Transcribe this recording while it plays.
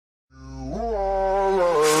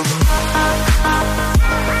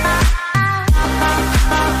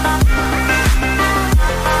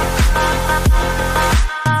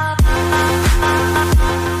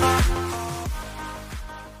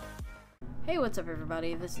what's up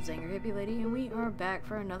everybody, this is Angry Hippie Lady, and we are back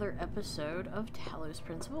for another episode of Talos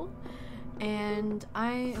Principle. And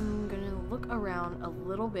I am gonna look around a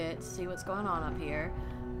little bit to see what's going on up here,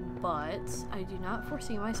 but I do not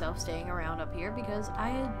foresee myself staying around up here because I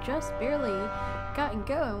had just barely gotten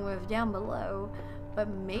going with down below, but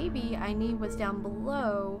maybe I need what's down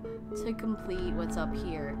below to complete what's up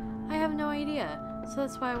here. I have no idea, so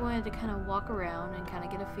that's why I wanted to kind of walk around and kind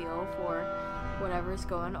of get a feel for whatever's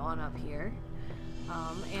going on up here.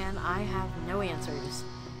 And I have no answers.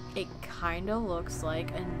 It kind of looks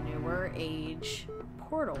like a newer age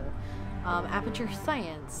portal. Aperture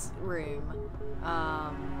Science Room.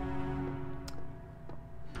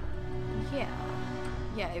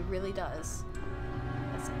 Yeah, it really does.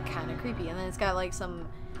 That's kind of creepy. And then it's got like some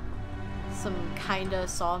kind of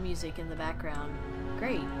saw music in the background.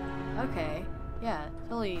 Great. Okay. Yeah,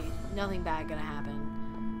 totally nothing bad gonna happen.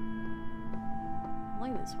 I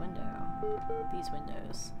like this window. These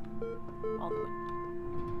windows. All the windows.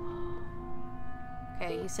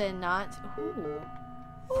 Okay, he said not. Ooh.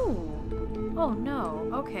 Ooh. Oh no.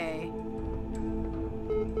 Okay.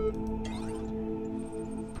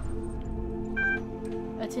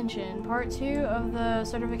 Attention. Part 2 of the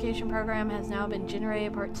certification program has now been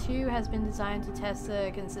generated. Part 2 has been designed to test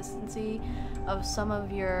the consistency of some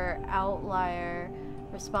of your outlier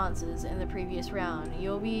responses in the previous round.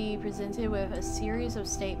 You'll be presented with a series of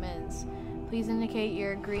statements. Please indicate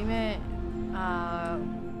your agreement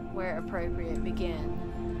where appropriate. Begin.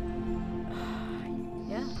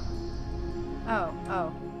 Yeah?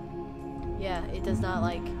 Oh. Yeah, it does not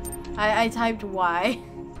like... I typed Y.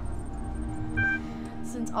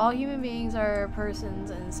 Since all human beings are persons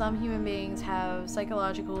and some human beings have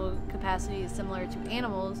psychological capacities similar to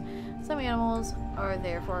animals, some animals are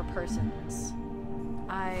therefore persons.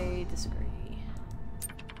 I disagree.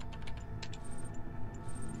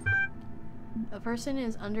 A person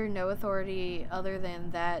is under no authority other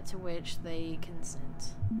than that to which they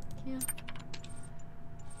consent. Yeah.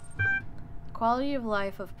 Quality of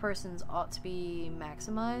life of persons ought to be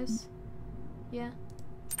maximized. Yeah.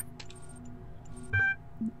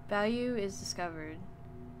 Value is discovered.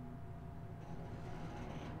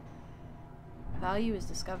 Value is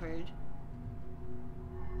discovered.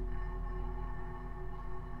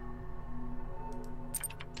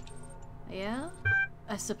 Yeah?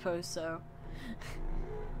 I suppose so.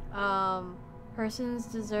 Persons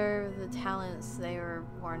deserve the talents they were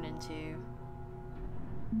born into.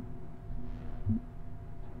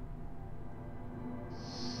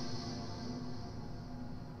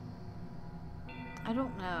 I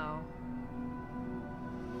don't know.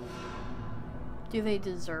 Do they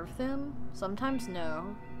deserve them? Sometimes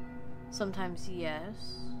no. Sometimes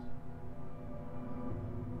yes.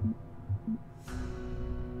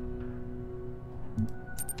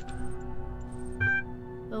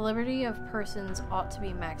 The liberty of persons ought to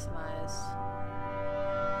be maximized.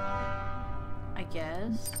 I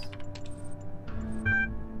guess.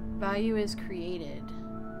 Value is created.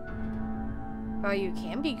 Value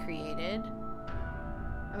can be created.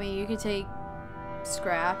 I mean, you could take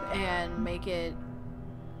scrap and make it,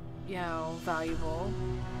 you know, valuable.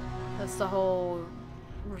 That's the whole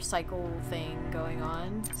recycle thing going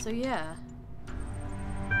on. So yeah.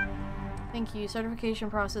 Thank you. Certification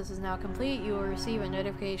process is now complete. You will receive a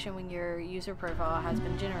notification when your user profile has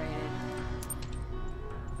been generated.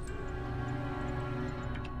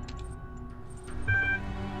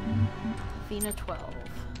 Athena 12.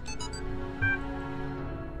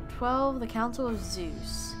 12. The Council of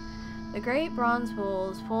Zeus. The great bronze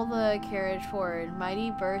bulls pull the carriage forward.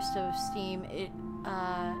 Mighty burst of steam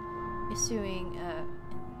ensuing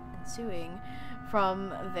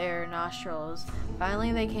from their nostrils.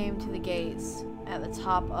 Finally they came to the gates at the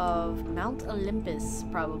top of Mount Olympus,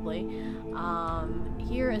 probably.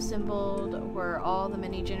 Here assembled were all the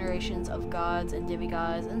many generations of gods and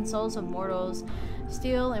demigods and souls of mortals,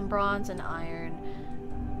 steel and bronze and iron.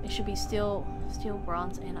 It should be steel,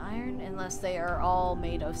 bronze, and iron, unless they are all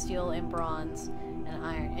made of steel and bronze and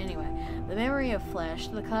iron. Anyway, the memory of flesh.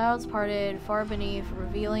 The clouds parted far beneath,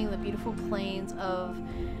 revealing the beautiful plains of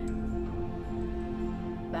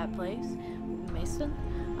that place, Mason,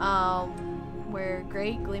 where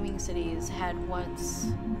great gleaming cities had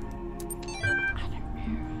once. I don't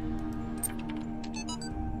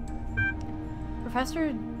know.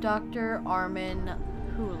 Professor Dr. Armin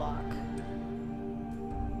Hulock.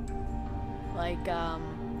 Like,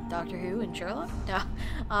 Doctor Who and Sherlock? No.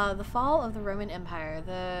 The fall of the Roman Empire.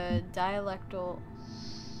 The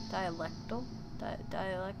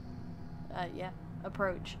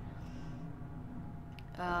approach.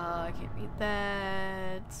 I can't read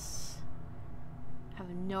that.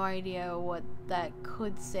 have no idea what that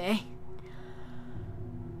could say.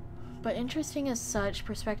 But interesting as such,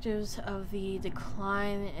 perspectives of the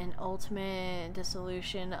decline and ultimate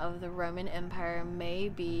dissolution of the Roman Empire may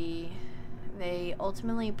be they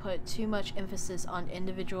ultimately put too much emphasis on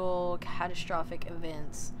individual catastrophic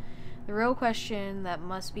events. The real question that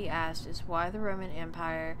must be asked is why the Roman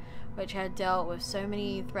Empire, which had dealt with so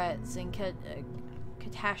many threats and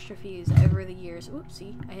catastrophes over the years,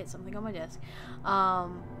 oopsie, I hit something on my desk,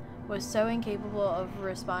 was so incapable of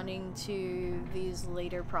responding to these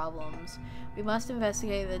later problems. We must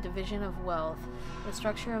investigate the division of wealth, the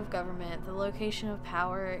structure of government, the location of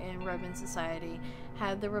power in Roman society.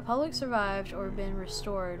 Had the Republic survived or been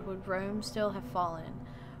restored, would Rome still have fallen?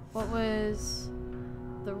 What was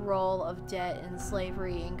the role of debt and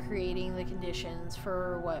slavery in creating the conditions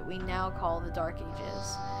for what we now call the Dark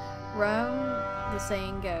Ages? Rome, the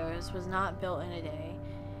saying goes, was not built in a day.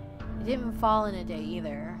 It didn't fall in a day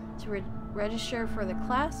either. To register for the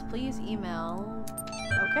class, please email.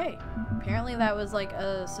 Okay, apparently that was like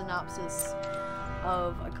a synopsis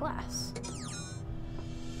of a class.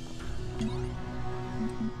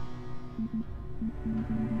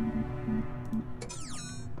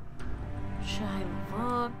 Should I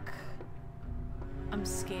look? I'm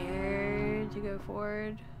scared to go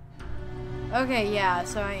forward. Okay, yeah,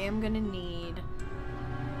 so I am gonna need...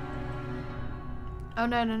 Oh,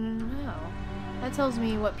 no. That tells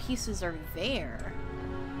me what pieces are there.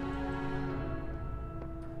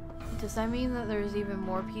 Does that mean that there's even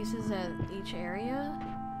more pieces at each area?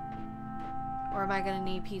 Or am I gonna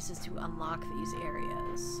need pieces to unlock these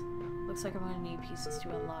areas? Looks like I'm gonna need pieces to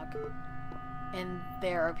unlock. And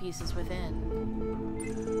there are pieces within.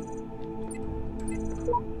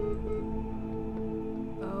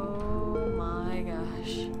 Oh my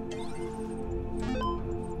gosh.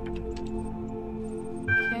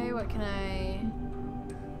 Okay, what can I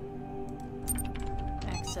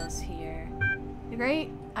access here? The great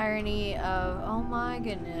irony of, oh my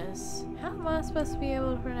goodness, how am I supposed to be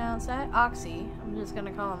able to pronounce that? Oxy, I'm just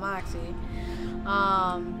gonna call him Oxy,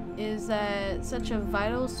 is that such a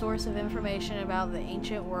vital source of information about the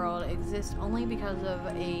ancient world exists only because of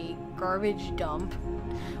a garbage dump.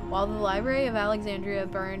 While the Library of Alexandria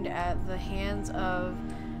burned at the hands of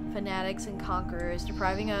fanatics and conquerors,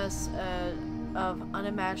 depriving us of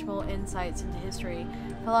unimaginable insights into history,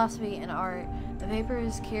 philosophy, and art, the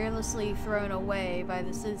papers carelessly thrown away by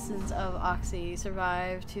the citizens of Oxy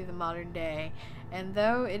survived to the modern day. And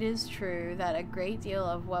though it is true that a great deal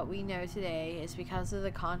of what we know today is because of the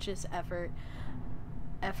conscious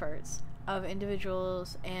efforts of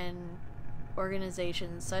individuals and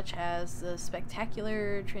organizations such as the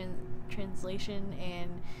spectacular translation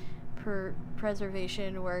and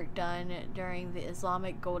preservation work done during the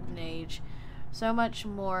Islamic Golden Age, so much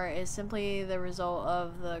more is simply the result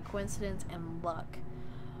of the coincidence and luck.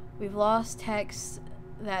 We've lost texts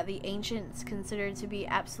that the ancients considered to be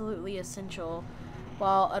absolutely essential,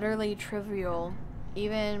 while utterly trivial.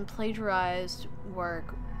 Even plagiarized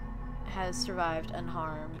work has survived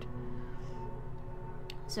unharmed.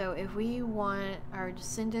 So if we want our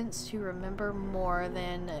descendants to remember more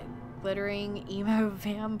than glittering emo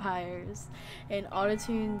vampires and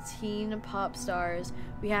auto-tuned teen pop stars,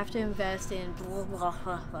 we have to invest in blah blah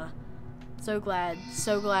blah blah. So glad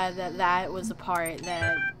that that was the part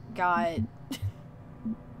that got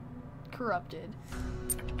corrupted.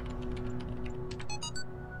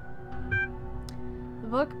 The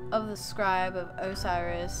Book of the Scribe of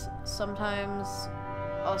Osiris, sometimes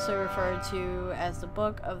also referred to as the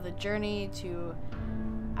Book of the Journey to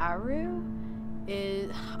Aru,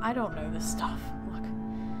 is, I don't know this stuff, look,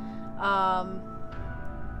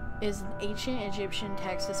 is an ancient Egyptian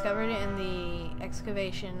text discovered in the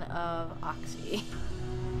excavation of Oxy.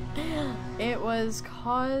 It has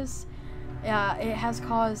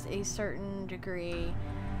caused a certain degree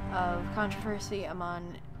of controversy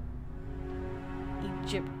among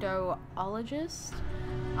Egyptologists,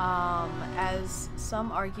 as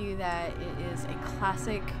some argue that it is a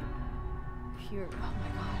classic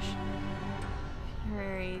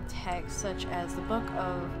funerary text such as the Book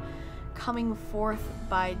of Coming Forth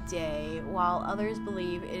by Day, while others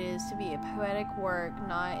believe it is to be a poetic work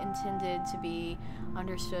not intended to be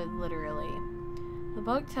understood literally. The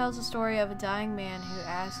book tells the story of a dying man who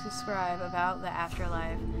asks the scribe about the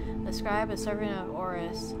afterlife. The scribe, a servant of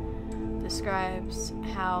Horus, describes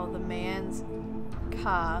how the man's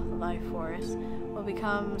Ka, life force, will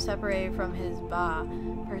become separated from his Ba,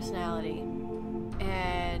 personality,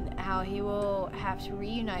 and how he will have to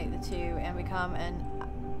reunite the two and become an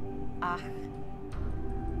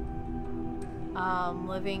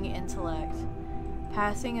living intellect.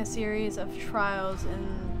 passing a series of trials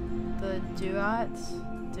in the Duat?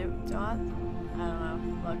 I don't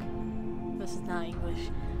know. Look, this is not English.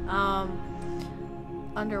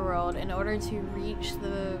 Underworld in order to reach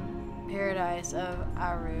the paradise of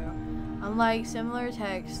Aru. Unlike similar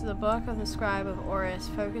texts, the book of the scribe of Horus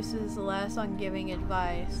focuses less on giving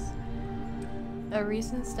advice. A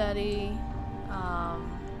recent study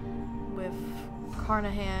with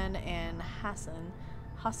Carnahan and Hassan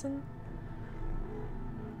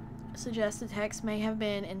suggests the text may have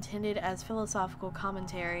been intended as philosophical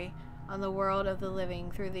commentary on the world of the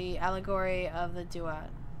living through the allegory of the Duat.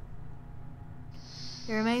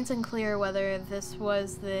 It remains unclear whether this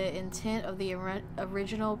was the intent of the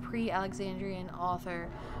original pre-Alexandrian author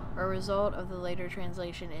or a result of the later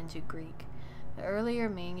translation into Greek. The earlier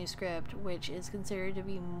manuscript, which is considered to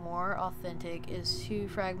be more authentic, is too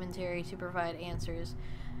fragmentary to provide answers,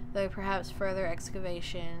 though perhaps further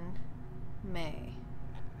excavation may.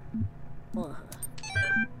 Ugh.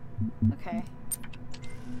 Okay.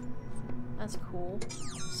 That's cool.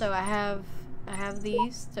 So I have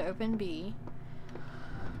these to open B.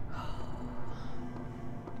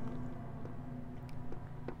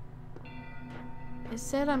 It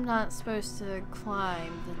said I'm not supposed to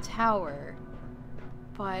climb the tower,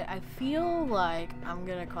 but I feel like I'm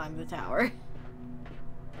gonna climb the tower.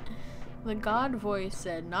 The God voice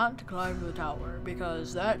said not to climb the tower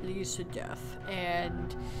because that leads to death,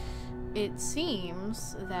 and it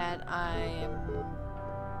seems that I am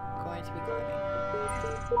going to be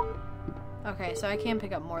climbing. Okay, so I can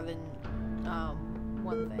pick up more than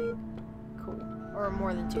one thing. Cool. Or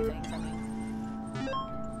more than two things, I mean.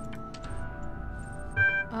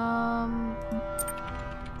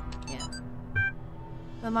 Yeah.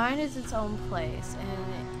 The mind is its own place, and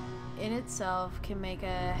in itself can make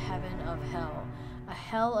a heaven of hell, a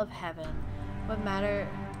hell of heaven. What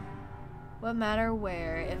matter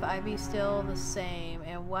where, if I be still the same,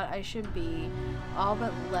 and what I should be, all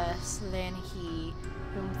but less than he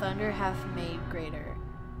whom thunder hath made greater.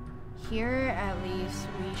 Here at least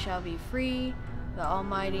we shall be free. The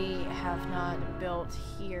Almighty hath not built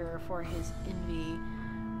here for his envy,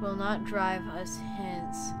 will not drive us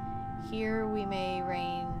hence. Here we may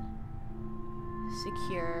reign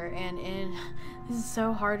secure, and in this is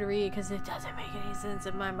so hard to read because it doesn't make any sense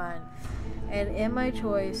in my mind. And in my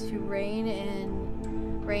choice to reign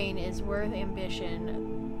is worth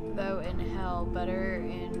ambition, though in hell better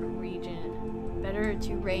to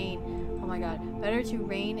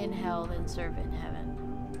reign in hell than serve in heaven.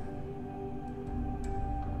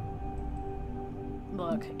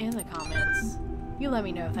 Look, in the comments, you let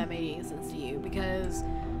me know if that made any sense to you, because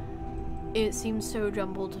it seems so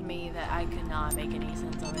jumbled to me that I could not make any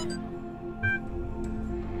sense of it.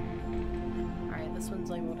 Alright, this one's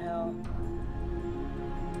labeled hell.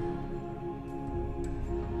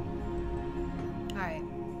 Alright.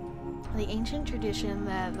 The ancient tradition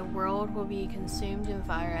that the world will be consumed in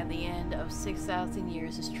fire at the end of 6,000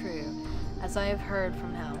 years is true, as I have heard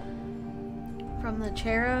from hell. From the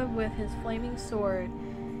cherub with his flaming sword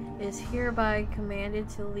is hereby commanded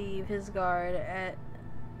to leave his guard at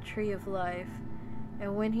Tree of Life,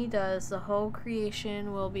 and when he does, the whole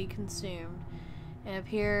creation will be consumed and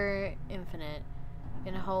appear infinite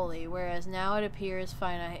and holy, whereas now it appears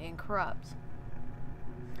finite and corrupt.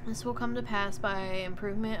 This will come to pass by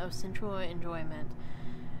improvement of sensual enjoyment.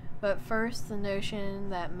 But first, the notion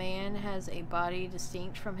that man has a body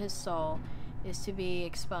distinct from his soul is to be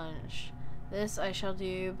expunged. This I shall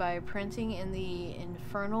do by printing in the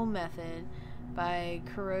infernal method by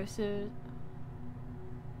corrosives,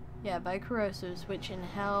 which in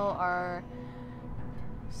hell are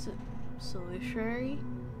salutary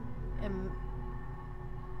and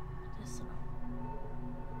medicinal,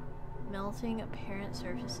 melting apparent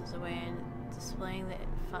surfaces away and displaying the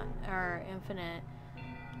infinite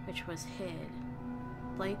which was hid.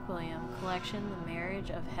 Blake William, collection The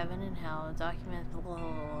Marriage of Heaven and Hell, document blah, blah,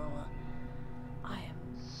 blah, blah. I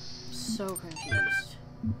am so confused.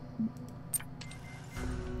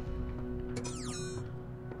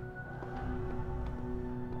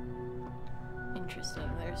 Interesting.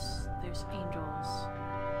 There's angels.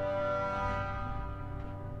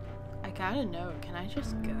 I gotta know, can I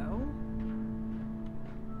just go?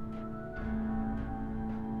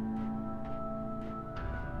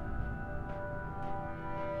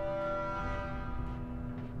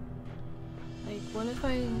 Like, what if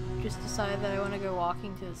I just decide that I want to go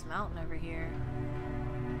walking to this mountain over here?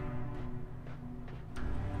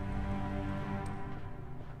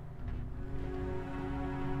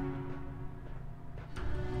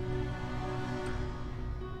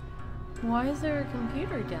 Why is there a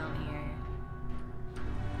computer down here?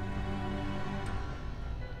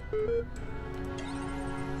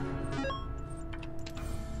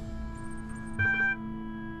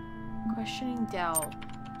 Questioning doubt.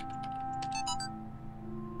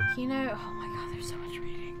 Keynote. Oh my god, there's so much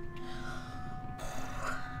reading.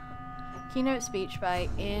 Keynote speech by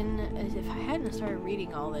N. As if I hadn't started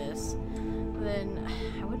reading all this, then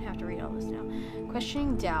I wouldn't have to read all this now.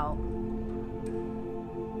 Questioning doubt.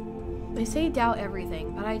 They say doubt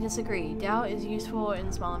everything, but I disagree. Doubt is useful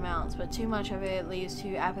in small amounts, but too much of it leads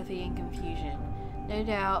to apathy and confusion. No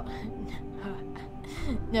doubt.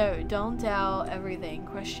 No, don't doubt everything.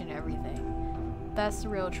 Question everything. That's the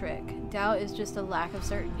real trick. Doubt is just a lack of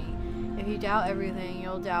certainty. If you doubt everything,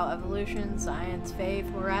 you'll doubt evolution, science, faith,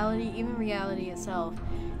 morality, even reality itself.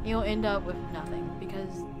 You'll end up with nothing,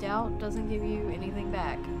 because doubt doesn't give you anything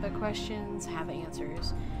back, but questions have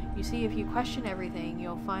answers. You see, if you question everything,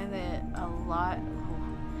 you'll find that a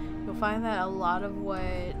lot of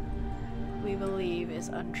what we believe is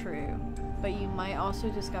untrue. But you might also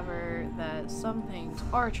discover that some things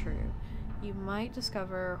are true. You might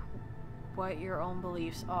discover what your own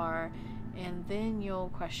beliefs are, and then you'll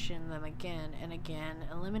question them again and again,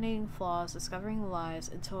 eliminating flaws, discovering lies,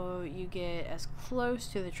 until you get as close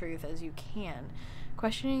to the truth as you can.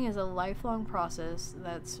 Questioning is a lifelong process.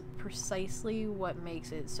 That's precisely what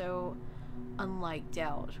makes it so unlike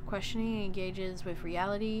doubt. Questioning engages with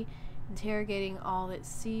reality, interrogating all it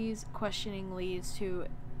sees. Questioning leads to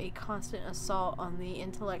a constant assault on the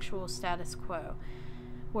intellectual status quo,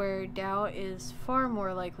 where doubt is far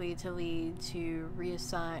more likely to lead to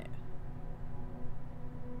resigned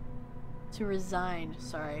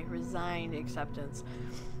acceptance.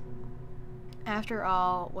 After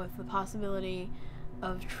all, when the possibility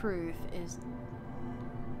of truth is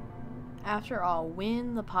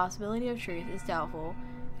doubtful,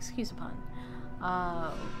 excuse the pun,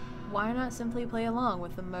 why not simply play along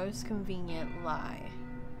with the most convenient lie?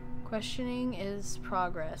 Questioning is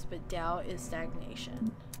progress, but doubt is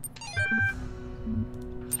stagnation.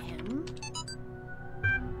 Him?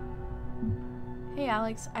 Hey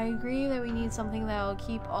Alex, I agree that we need something that will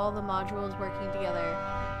keep all the modules working together.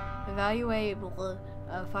 Evaluate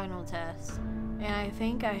a final test. And I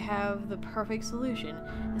think I have the perfect solution.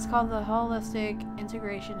 It's called the Holistic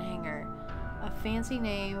Integration Hanger. A fancy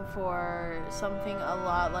name for something a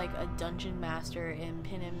lot like a dungeon master in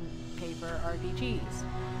pen and paper RPGs.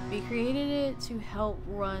 We created it to help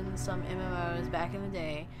run some MMOs back in the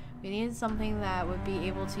day. We needed something that would be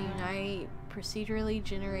able to unite procedurally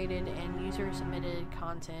generated and user-submitted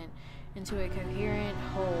content into a coherent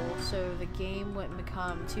whole so the game wouldn't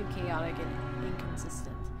become too chaotic and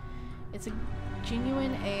inconsistent. It's a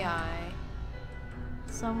genuine AI,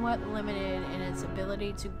 somewhat limited in its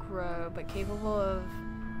ability to grow, but capable of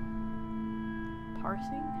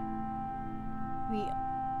parsing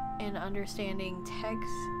and understanding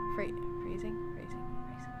text, phrasing.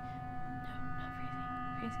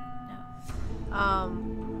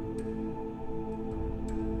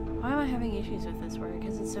 Why am I having issues with this word?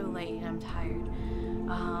 Because it's so late and I'm tired.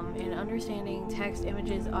 And understanding text,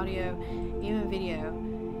 images, audio, even video.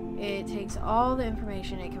 It takes all the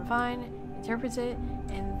information it can find, interprets it,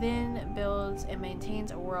 and then builds and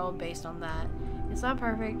maintains a world based on that. It's not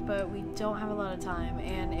perfect, but we don't have a lot of time,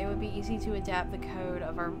 and it would be easy to adapt the code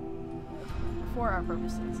for our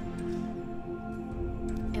purposes.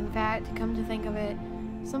 In fact, come to think of it,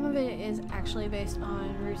 some of it is actually based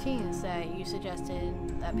on routines that you suggested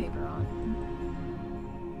that paper on.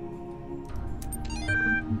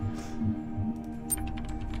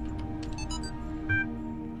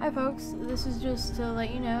 Hi folks, this is just to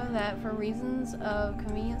let you know that for reasons of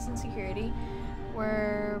convenience and security,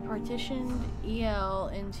 we're partitioned EL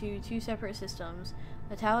into two separate systems.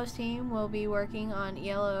 The Talos team will be working on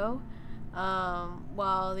ELO,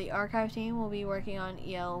 while the archive team will be working on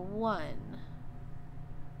EL1.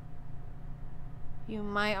 You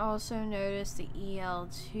might also notice the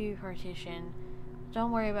EL2 partition.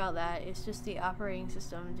 Don't worry about that, it's just the operating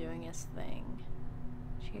system doing its thing.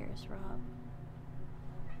 Cheers, Rob.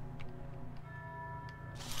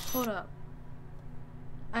 Hold up.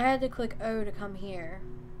 I had to click O to come here.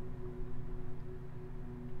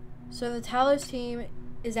 So the Talos team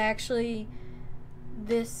is actually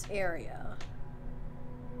this area.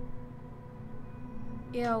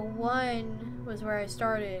 EL1 was where I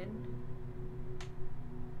started.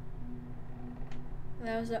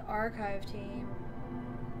 That was the archive team.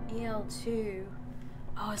 EL2.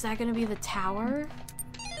 Oh, is that gonna be the tower?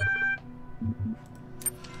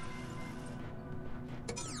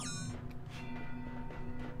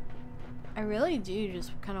 I really do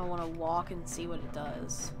just kind of want to walk and see what it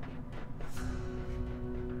does.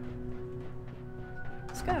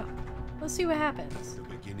 Let's go. Let's see what happens. In the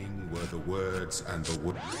beginning were the words and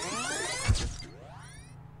the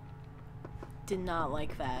Did not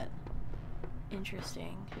like that.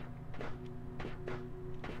 Interesting.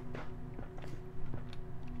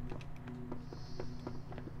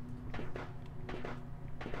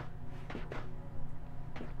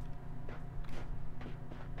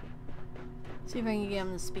 See if I can get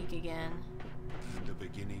him to speak again. In the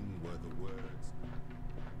beginning were the words.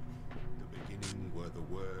 The beginning were the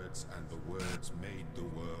words, and the words made the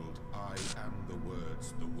world. I am the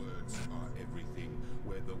words are everything.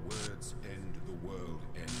 Where the words end, the world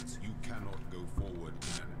ends. You cannot go forward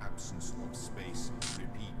in an absence of space.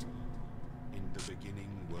 Repeat. In the beginning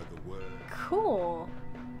were the words. Cool.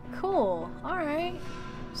 Cool. Alright.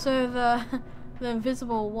 So the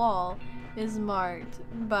invisible wall is marked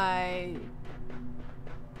by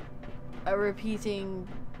a repeating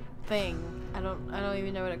thing. I don't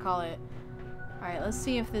even know what to call it. Alright, let's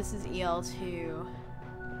see if this is EL2.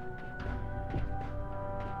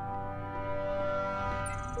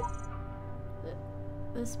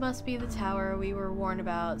 This must be the tower we were warned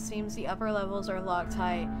about. Seems the upper levels are locked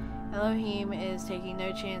tight. Elohim is taking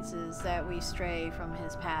no chances that we stray from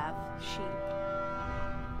his path. Sheep.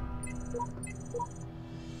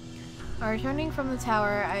 Returning from the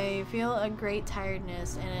tower, I feel a great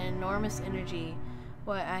tiredness and an enormous energy.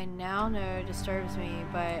 What I now know disturbs me,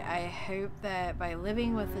 but I hope that by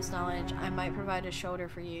living with this knowledge, I might provide a shoulder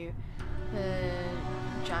for you, the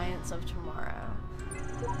giants of tomorrow.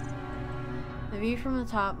 The view from the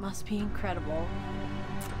top must be incredible.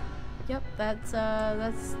 Yep, that's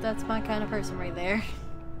my kind of person right there.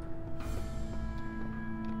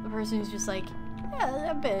 The person who's just like,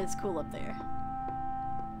 yeah, I bet it's cool up there.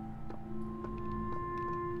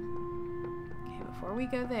 Before we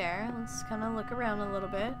go there, let's kind of look around a little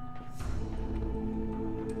bit.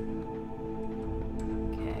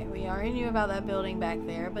 Okay, we already knew about that building back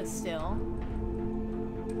there, but still.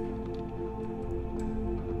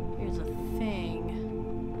 Here's a thing.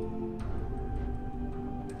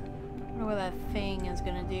 I wonder what that thing is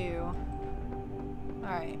gonna do.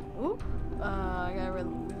 Alright. Oop. I got a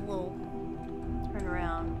little turn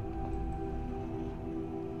around.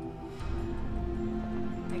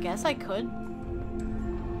 I guess I could.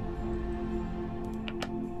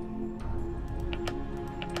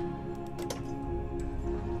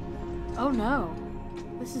 Oh no,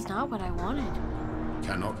 this is not what I wanted.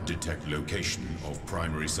 Cannot detect location of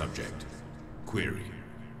primary subject. Query.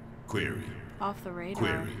 Query. Off the radar.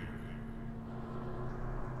 Query.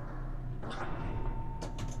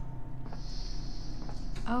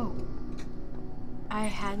 Oh. I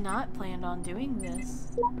had not planned on doing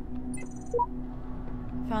this.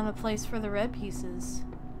 Found a place for the red pieces.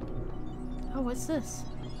 Oh, what's this?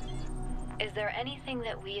 Is there anything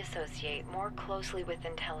that we associate more closely with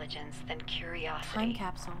intelligence than curiosity? Time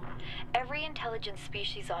capsule. Every intelligent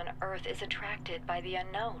species on Earth is attracted by the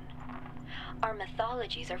unknown. Our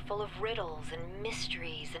mythologies are full of riddles and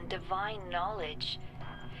mysteries and divine knowledge.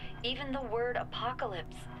 Even the word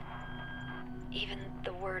apocalypse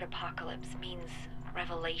means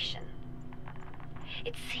revelation.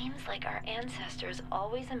 It seems like our ancestors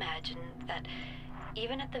always imagined that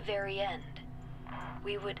even at the very end,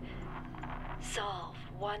 we would solve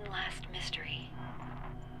one last mystery.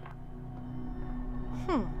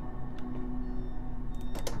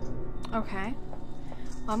 Okay.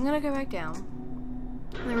 Well, I'm gonna go back down.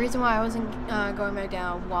 The reason why I wasn't going back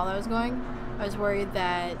down while I was going, I was worried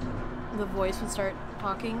that the voice would start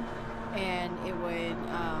talking and it would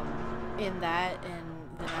end that, and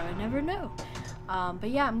then I would never know.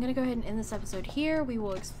 But yeah, I'm gonna go ahead and end this episode here. We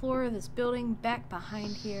will explore this building back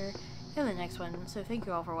behind here in the next one. So thank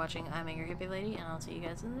you all for watching. I'm Angry Hippie Lady, and I'll see you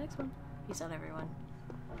guys in the next one. Peace out, everyone.